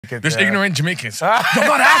There's ignorant Jamaicans. I'm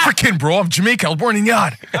not African, bro. I'm Jamaican. I was born in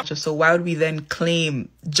Yard. So why would we then claim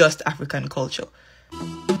just African culture?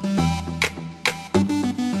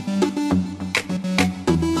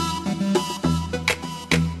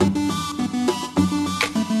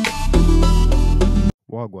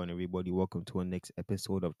 Wagwan, everybody. Welcome to our next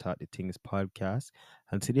episode of Talk the Things podcast.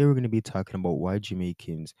 And today we're going to be talking about why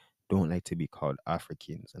Jamaicans don't like to be called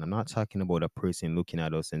Africans. And I'm not talking about a person looking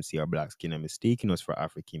at us and see our black skin and mistaking us for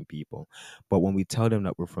African people. But when we tell them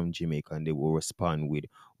that we're from Jamaica, and they will respond with,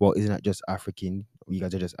 well, isn't that just African? You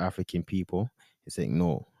guys are just African people. It's like,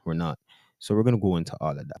 no, we're not. So we're going to go into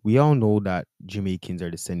all of that. We all know that Jamaicans are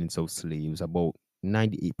descendants of slaves. About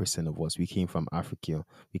 98% of us, we came from Africa,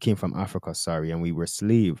 and we were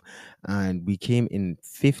slave. And we came in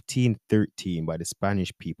 1513 by the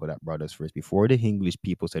Spanish people that brought us first, before the English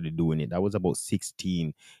people started doing it. That was about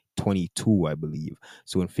 1622, I believe.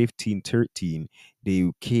 So in 1513,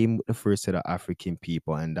 they came with the first set of African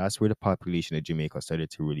people, and that's where the population of Jamaica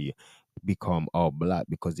started to really become all black,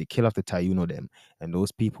 because they kill off the Taino them, and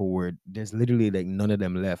those people were, there's literally like none of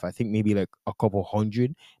them left. I think maybe like a couple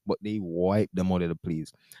hundred, but they wiped them out of the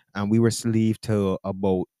place. And we were slave till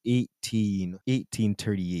about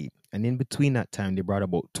 1838, and in between that time they brought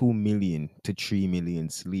about 2 million to 3 million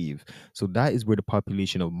slaves. So that is where the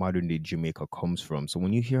population of modern day Jamaica comes from. So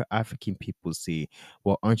when you hear African people say,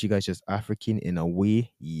 well, aren't you guys just African? In a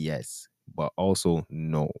way, yes, but also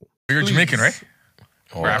no. You're Jamaican, right?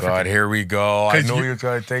 Oh, God, here we go. I know you're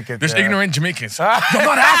trying to take it. There's ignorant Jamaicans. I'm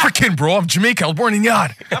not African, bro. I'm Jamaican. I was born in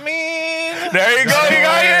Yard. I mean, there you go. You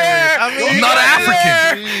got you there. I'm not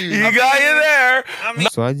African. You got you there.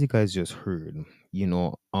 So as you guys just heard, you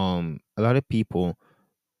know, a lot of people,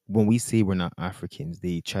 when we say we're not Africans,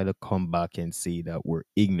 they try to come back and say that we're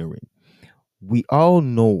ignorant. We all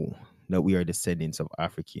know that we are descendants of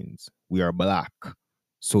Africans. We are black.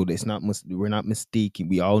 So it's not, we're not mistaken.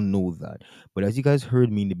 We all know that. But as you guys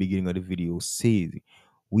heard me in the beginning of the video say,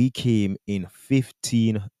 we came in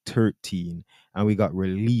 1513 and we got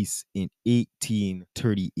released in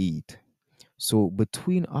 1838. So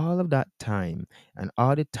between all of that time and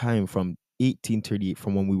all the time from 1838,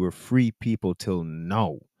 from when we were free people till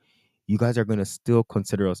now, you guys are going to still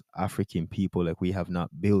consider us African people, like we have not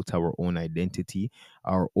built our own identity,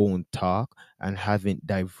 our own talk, and haven't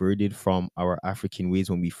diverted from our African ways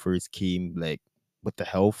when we first came, like, what the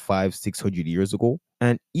hell, 500-600 years ago.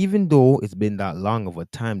 And even though it's been that long of a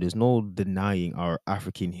time, there's no denying our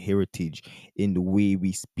African heritage in the way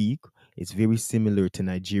we speak. It's very similar to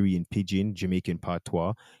Nigerian pidgin, Jamaican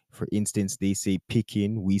patois. For instance, they say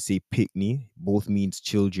picking, we say pickney. Both means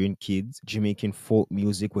children, kids. Jamaican folk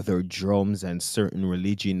music with our drums and certain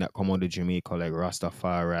religion that come out of Jamaica, like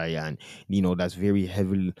Rastafari, and you know, that's very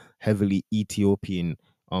heavily Ethiopian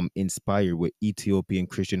inspired, with Ethiopian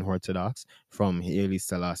Christian Orthodox from Haile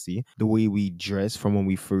Selassie. The way we dress from when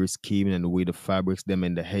we first came, and the way the fabrics, them,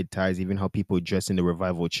 and the head ties, even how people dress in the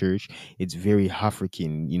revival church, it's very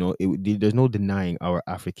African. You know, there's no denying our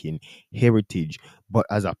African heritage. But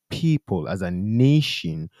as a people, as a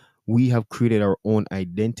nation, we have created our own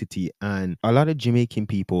identity, and a lot of Jamaican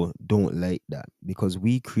people don't like that, because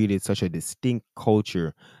we created such a distinct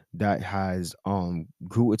culture that has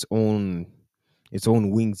grew its own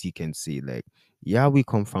wings, you can say. Like, yeah, we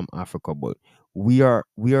come from Africa, but we are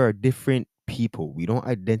a different people. We don't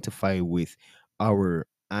identify with our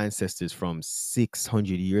ancestors from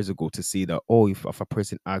 600 years ago to say that, oh, if a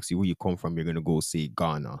person asks you where you come from, you're going to go say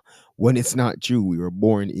Ghana, when it's not true. We were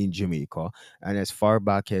born in Jamaica, and as far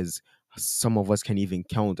back as some of us can even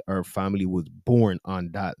count, our family was born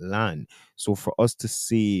on that land. So for us to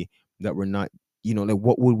say that we're not, you know, like,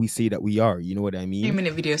 what would we say that we are? You know what I mean?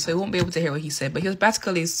 3-minute video, so you won't be able to hear what he said. But he was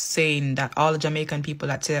basically saying that all the Jamaican people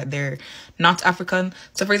that say that they're not African.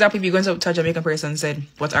 So, for example, if you go into a Jamaican person and said,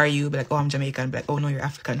 "What are you?" Be like, "Oh, I'm Jamaican." Be like, "Oh, no, you're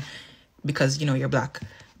African because, you know, you're black."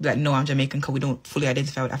 Be like, "No, I'm Jamaican because we don't fully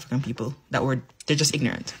identify with African people. They're just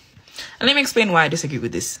ignorant." And let me explain why I disagree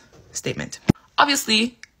with this statement.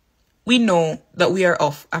 Obviously, we know that we are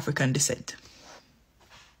of African descent.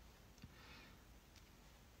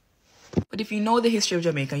 But if you know the history of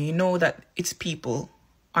Jamaica, you know that its people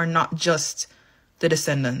are not just the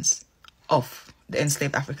descendants of the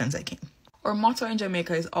enslaved Africans that came. Our motto in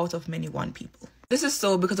Jamaica is "out of many, one people." This is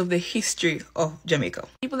so because of the history of Jamaica.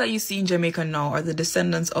 People that you see in Jamaica now are the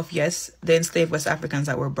descendants of, yes, the enslaved West Africans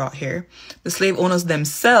that were brought here, the slave owners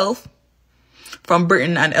themselves from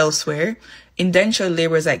Britain and elsewhere, indentured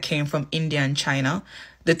laborers that came from India and China,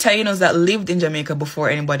 the Tainos that lived in Jamaica before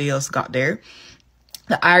anybody else got there,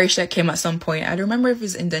 the Irish that came at some point. I don't remember if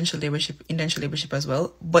it's indentured laborship as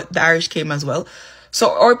well, but the Irish came as well.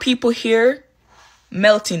 So our people here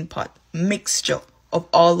melting pot, mixture of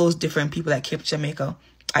all those different people that came to Jamaica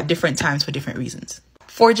at different times for different reasons.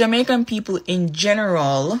 For Jamaican people in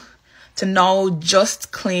general to now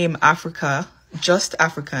just claim Africa, just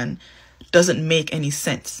African, doesn't make any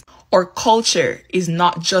sense. Our culture is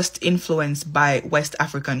not just influenced by West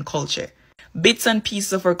African culture. Bits and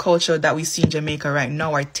pieces of our culture that we see in Jamaica right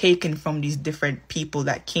now are taken from these different people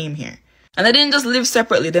that came here. And they didn't just live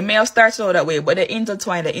separately. They may have started out that way, but they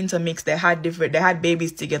intertwined, they intermixed, they had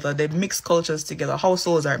babies together, they mixed cultures together,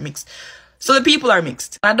 households are mixed. So the people are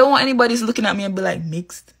mixed. I don't want anybody looking at me and be like,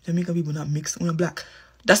 mixed? Jamaican people not mixed, we're black.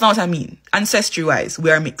 That's not what I mean. Ancestry-wise,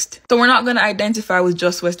 we are mixed. So we're not going to identify with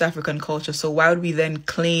just West African culture. So why would we then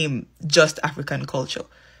claim just African culture?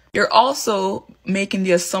 You're also making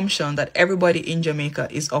the assumption that everybody in Jamaica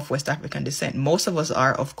is of West African descent. Most of us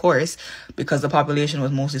are, of course, because the population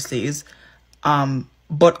was mostly slaves.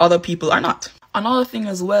 But other people are not. Another thing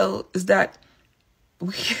as well is that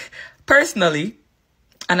we, personally,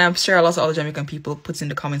 and I'm sure a lot of other Jamaican people, put in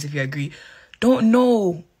the comments if you agree, don't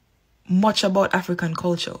know much about African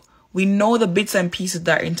culture. We know the bits and pieces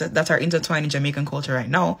that are intertwined in Jamaican culture right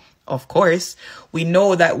now. Of course, we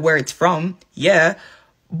know that where it's from, yeah,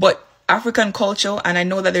 but African culture, and I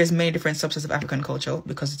know that there's many different subsets of African culture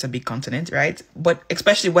because it's a big continent, right? But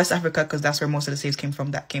especially West Africa, because that's where most of the slaves came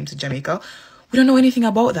from that came to Jamaica. We don't know anything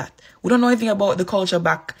about that. We don't know anything about the culture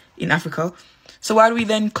back in Africa. So why do we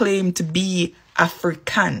then claim to be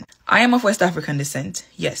African? I am of West African descent,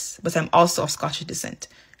 yes, but I'm also of Scottish descent,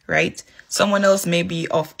 right? Someone else may be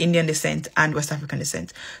of Indian descent and West African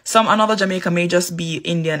descent. Another Jamaican may just be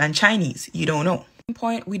Indian and Chinese. You don't know.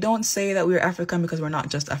 Point, we don't say that we're African because we're not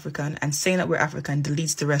just African, and saying that we're African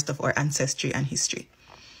deletes the rest of our ancestry and history.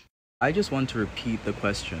 I just want to repeat the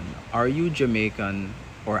question. Are you Jamaican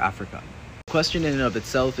or African? The question in and of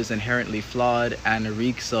itself is inherently flawed and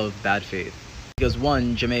reeks of bad faith. Because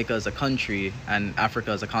one, Jamaica is a country and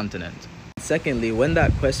Africa is a continent. Secondly, when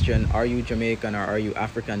that question, are you Jamaican or are you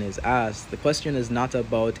African, is asked, the question is not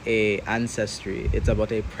about a ancestry, it's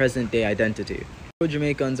about a present-day identity.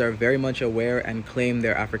 Jamaicans are very much aware and claim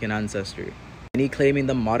their African ancestry. Many claiming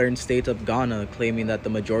the modern state of Ghana, claiming that the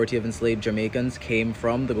majority of enslaved Jamaicans came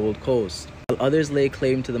from the Gold Coast, while others lay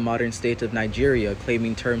claim to the modern state of Nigeria,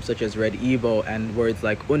 claiming terms such as Red Igbo and words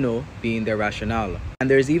like Uno being their rationale.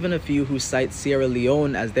 And there's even a few who cite Sierra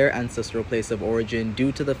Leone as their ancestral place of origin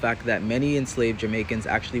due to the fact that many enslaved Jamaicans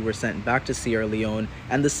actually were sent back to Sierra Leone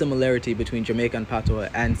and the similarity between Jamaican Patois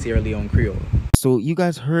and Sierra Leone Creole. So you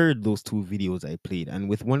guys heard those two videos I played, and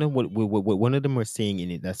with one of what one of them are saying in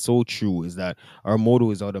it that's so true is that our motto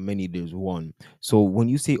is out of many there's one. So when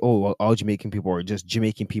you say, oh, well, all Jamaican people or just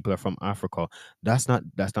Jamaican people are from Africa, that's not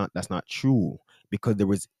true, because there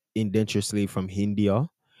was indentured slave from India.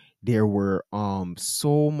 There were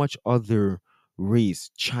so much other race,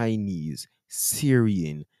 Chinese,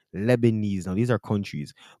 Syrian, Lebanese. Now these are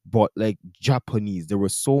countries, but like Japanese, there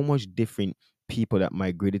was so much different people that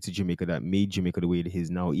migrated to Jamaica that made Jamaica the way it is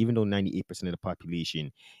now, even though 98% of the population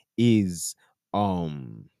is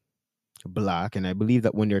black. And I believe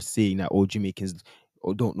that when they're saying that, oh, Jamaicans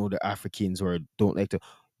don't know the Africans or don't like to,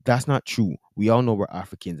 that's not true. We all know we're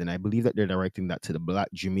Africans, and I believe that they're directing that to the black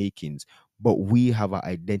Jamaicans, but we have an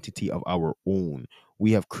identity of our own.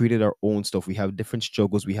 We have created our own stuff. We have different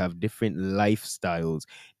struggles. We have different lifestyles,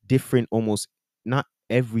 different, almost not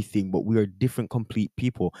everything, but we are different complete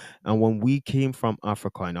people. And when we came from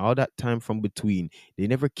Africa and all that time from between, they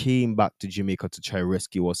never came back to Jamaica to try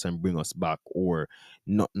rescue us and bring us back or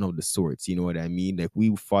nothing of the sorts. You know what I mean? Like,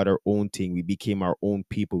 we fought our own thing. We became our own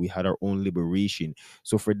people. We had our own liberation.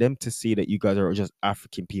 So for them to say that you guys are just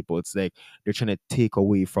African people, it's like they're trying to take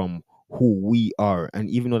away from who we are. And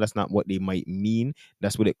even though that's not what they might mean,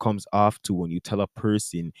 that's what it comes off to when you tell a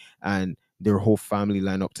person and their whole family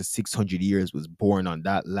line up to 600 years was born on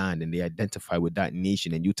that land and they identify with that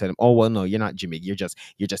nation, and you tell them, oh, well, no, you're not Jamaican, you're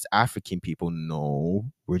just African people. No,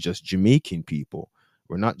 we're just Jamaican people.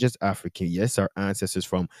 We're not just African. Yes, our ancestors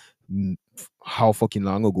from how fucking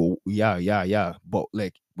long ago? Yeah. But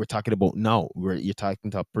like, we're talking about now. You're talking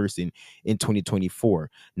to a person in 2024,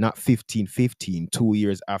 not 1515, 2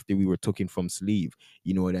 years after we were taken from slave.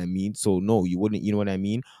 You know what I mean? So no, you wouldn't. You know what I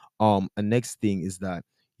mean? A next thing is that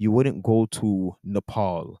you wouldn't go to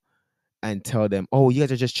Nepal and tell them, oh, you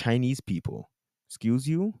guys are just Chinese people. Excuse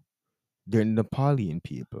you? They're Nepalian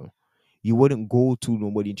people. You wouldn't go to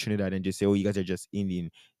nobody in Trinidad and just say, oh, you guys are just Indian.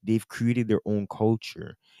 They've created their own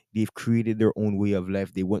culture. They've created their own way of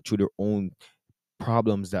life. They went through their own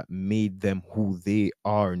problems that made them who they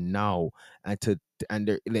are now. And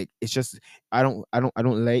they're like, it's just, I don't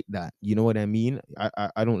like that. You know what I mean?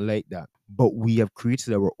 I don't like that. But we have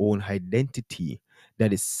created our own identity.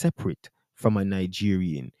 that is separate from a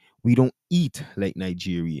Nigerian. We don't eat like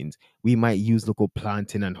Nigerians. We might use local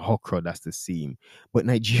plantain and okra, that's the same. But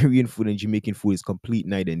Nigerian food and Jamaican food is complete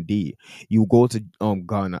night and day. You go to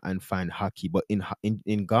Ghana and find haki, but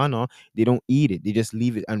in Ghana, they don't eat it. They just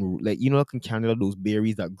leave it, and like in Canada, those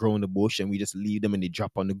berries that grow in the bush, and we just leave them and they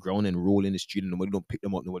drop on the ground and roll in the street, and nobody don't pick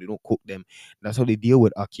them up, nobody don't cook them. That's how they deal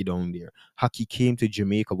with haki down there. Haki came to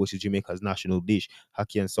Jamaica, which is Jamaica's national dish.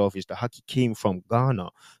 Haki and saltfish. The haki came from Ghana.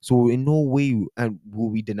 So in no way will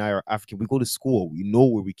we deny our African. We go to school. We know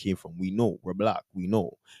where we came from. We know we're black. We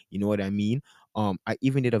know. You know what I mean? I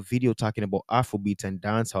even did a video talking about Afrobeats and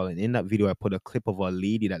dancehall, and in that video, I put a clip of a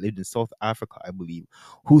lady that lived in South Africa, I believe,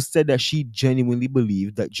 who said that she genuinely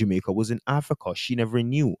believed that Jamaica was in Africa. She never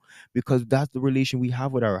knew, because that's the relation we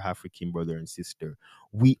have with our African brother and sister.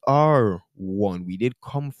 We are one. We did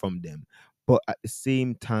come from them, but at the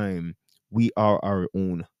same time, we are our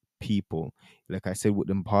own people. Like I said with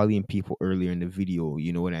the Nepalian people earlier in the video,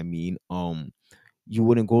 you know what I mean? You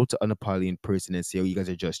wouldn't go to a Nepalian person and say, oh, you guys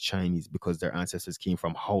are just Chinese, because their ancestors came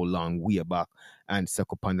from how long way back and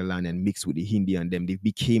stuck upon the land and mixed with the Hindi and them. They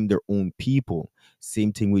became their own people.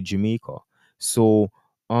 Same thing with Jamaica. So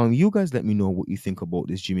you guys let me know what you think about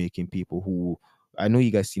this Jamaican people who, I know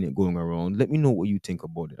you guys seen it going around. Let me know what you think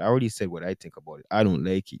about it. I already said what I think about it. I don't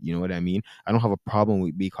like it. You know what I mean? I don't have a problem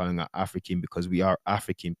with me calling her African, because we are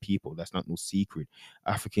African people. That's not no secret.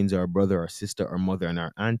 Africans are our brother, our sister, our mother, and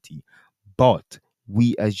our auntie. But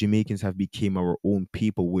we as Jamaicans have become our own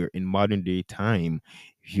people, where in modern day time,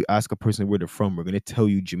 if you ask a person where they're from, we're going to tell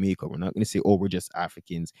you Jamaica. We're not going to say, oh, we're just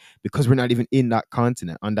Africans, because we're not even in that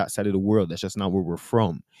continent, on that side of the world. That's just not where we're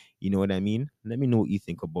from. You know what I mean? Let me know what you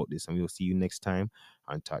think about this, and we'll see you next time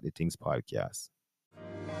on Talk the Things podcast.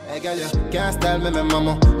 Hey girl, you can't style me, my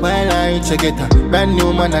mama. While I reach a getter, brand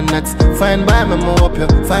new man and nuts. Fine by me, more up you.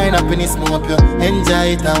 Find happiness, more up you.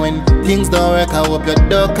 Enjoy it, and when things don't work, I hope you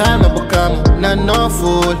don't call me, become not no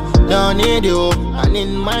fool. Don't need you, and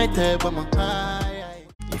in my table, my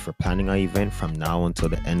If you're planning an event from now until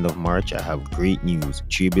the end of March, I have great news.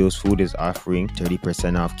 Three Bills Food is offering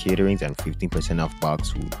 30% off caterings and 15% off box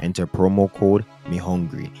food. Enter promo code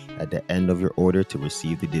MeHungry at the end of your order to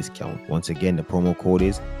receive the discount. Once again, the promo code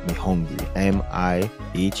is MeHungry,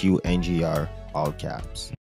 MIHUNGR, all caps.